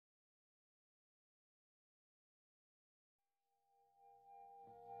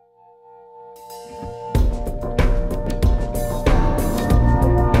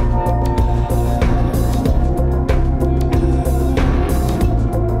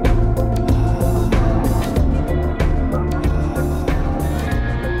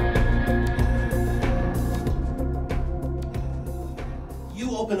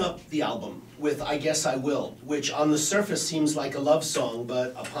I Guess I Will, which on the surface seems like a love song,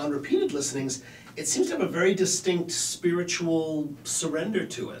 but upon repeated listenings, it seems to have a very distinct spiritual surrender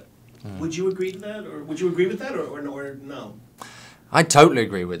to it. Would you agree to that, or would you agree with that, or no? I totally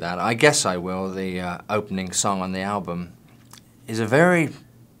agree with that. I Guess I Will, the opening song on the album, is a very,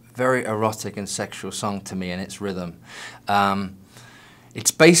 very erotic and sexual song to me in its rhythm.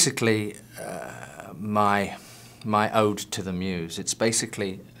 It's basically my ode to the muse. It's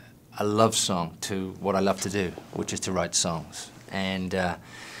basically a love song to what I love to do, which is to write songs. And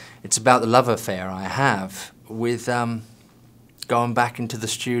it's about the love affair I have with going back into the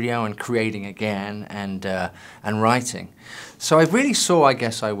studio and creating again and writing. So I really saw I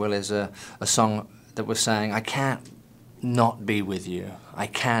Guess I Will as a song that was saying, I can't not be with you. I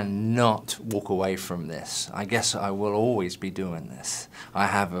cannot walk away from this. I guess I will always be doing this. I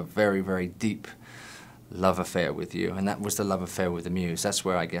have a very, very deep love affair with you, and that was the love affair with the muse. That's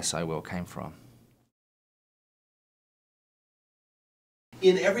where I Guess I Will came from.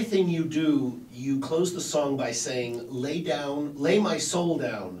 In everything you do, you close the song by saying, lay my soul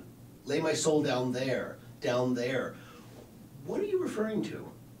down there, down there. What are you referring to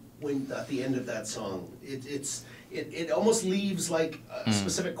when at the end of that song? It almost leaves like a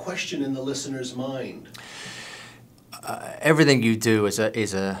specific question in the listener's mind. Everything you do is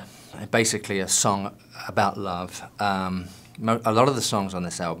basically a song about love. A lot of the songs on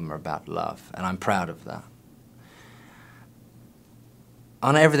this album are about love, and I'm proud of that.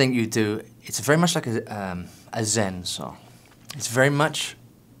 On Everything You Do, it's very much like a Zen song. It's very much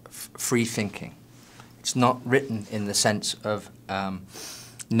free thinking. It's not written in the sense of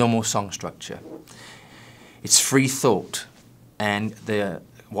normal song structure. It's free thought and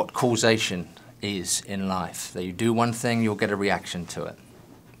what causation is in life. That you do one thing, you'll get a reaction to it.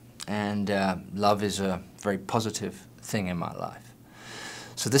 And love is a very positive thing in my life.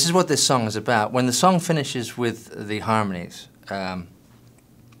 So this is what this song is about. When the song finishes with the harmonies,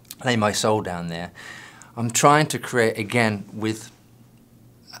 Lay My Soul Down There, I'm trying to create, again, with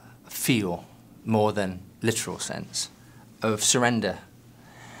feel more than literal sense, of surrender,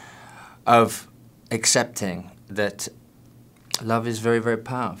 of accepting that love is very, very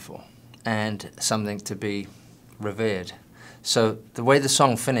powerful and something to be revered. So the way the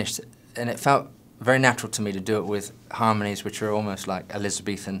song finished, and it felt very natural to me to do it with harmonies which are almost like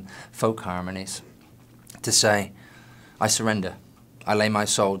Elizabethan folk harmonies, to say, I surrender. I lay my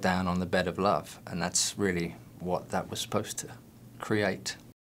soul down on the bed of love, and that's really what that was supposed to create.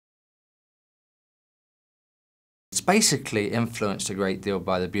 It's basically influenced a great deal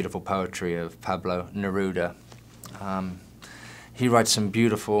by the beautiful poetry of Pablo Neruda. He writes some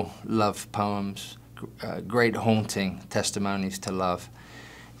beautiful love poems, great haunting testimonies to love,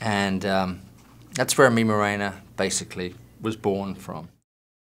 and that's where Mi Morena basically was born from.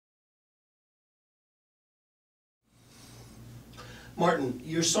 Martin,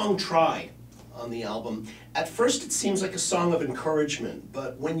 your song Try on the album, at first it seems like a song of encouragement,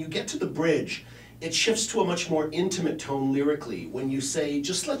 but when you get to the bridge, it shifts to a much more intimate tone lyrically when you say,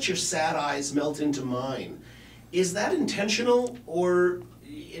 just let your sad eyes melt into mine. Is that intentional, or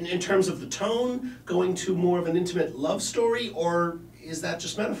in terms of the tone, going to more of an intimate love story, or is that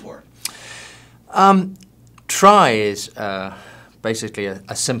just metaphor? Try is basically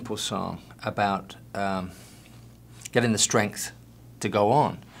a simple song about getting the strength to go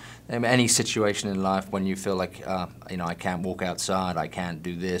on. Any situation in life when you feel like, you know, I can't walk outside, I can't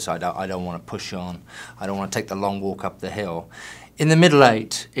do this, I don't want to push on, I don't want to take the long walk up the hill. In the middle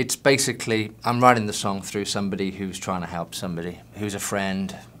eight, it's basically, I'm writing the song through somebody who's trying to help somebody, who's a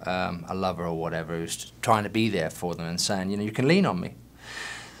friend, a lover or whatever, who's trying to be there for them and saying, you know, you can lean on me.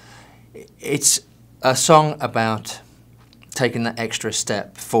 It's a song about taking that extra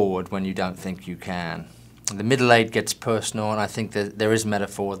step forward when you don't think you can. The middle eight gets personal, and I think that there is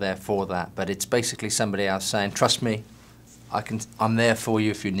metaphor there for that, but it's basically somebody else saying, trust me, I'm there for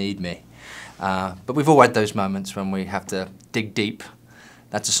you if you need me. But we've all had those moments when we have to dig deep.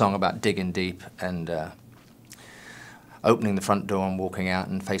 That's a song about digging deep and opening the front door and walking out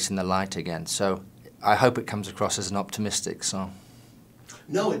and facing the light again. So I hope it comes across as an optimistic song.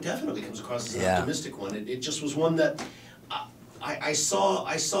 No, it definitely comes across as an optimistic one. It just was one that I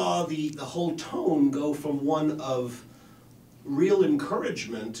saw the whole tone go from one of real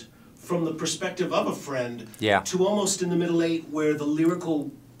encouragement from the perspective of a friend to almost in the middle eight where the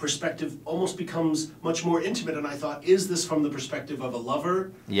lyrical perspective almost becomes much more intimate, and I thought, is this from the perspective of a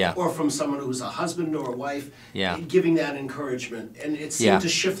lover or from someone who's a husband or a wife giving that encouragement? And it seemed to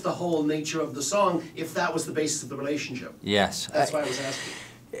shift the whole nature of the song if that was the basis of the relationship. Yes. That's why I was asking.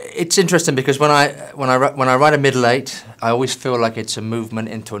 It's interesting because when I write a middle eight, I always feel like it's a movement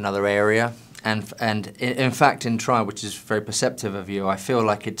into another area. And in fact, in Try, which is very perceptive of you, I feel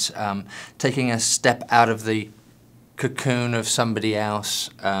like it's taking a step out of the cocoon of somebody else,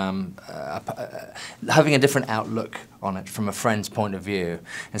 having a different outlook on it from a friend's point of view,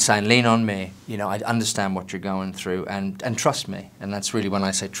 and saying, lean on me, you know, I understand what you're going through, and trust me. And that's really when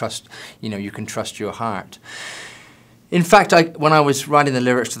I say trust, you know, you can trust your heart. In fact, when I was writing the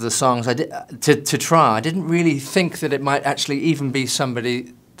lyrics to the songs, to Try, I didn't really think that it might actually even be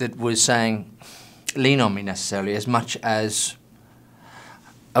somebody that was saying, lean on me necessarily, as much as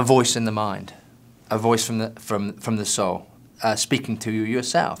a voice in the mind, a voice from the soul, speaking to you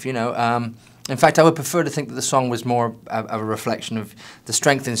yourself. You know, in fact, I would prefer to think that the song was more of a reflection of the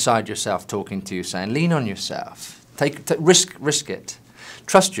strength inside yourself, talking to you, saying, lean on yourself, risk it,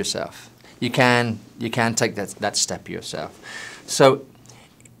 trust yourself. You can take that step yourself. So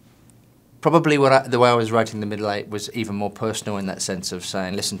probably the way I was writing the middle eight was even more personal in that sense of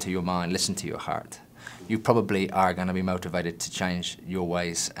saying, listen to your mind, listen to your heart. You probably are going to be motivated to change your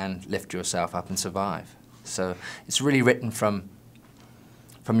ways and lift yourself up and survive. So it's really written from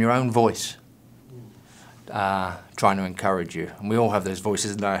your own voice, trying to encourage you. And we all have those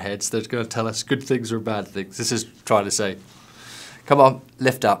voices in our heads that are going to tell us good things or bad things. This is trying to say, come on,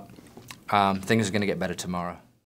 lift up. Things are going to get better tomorrow.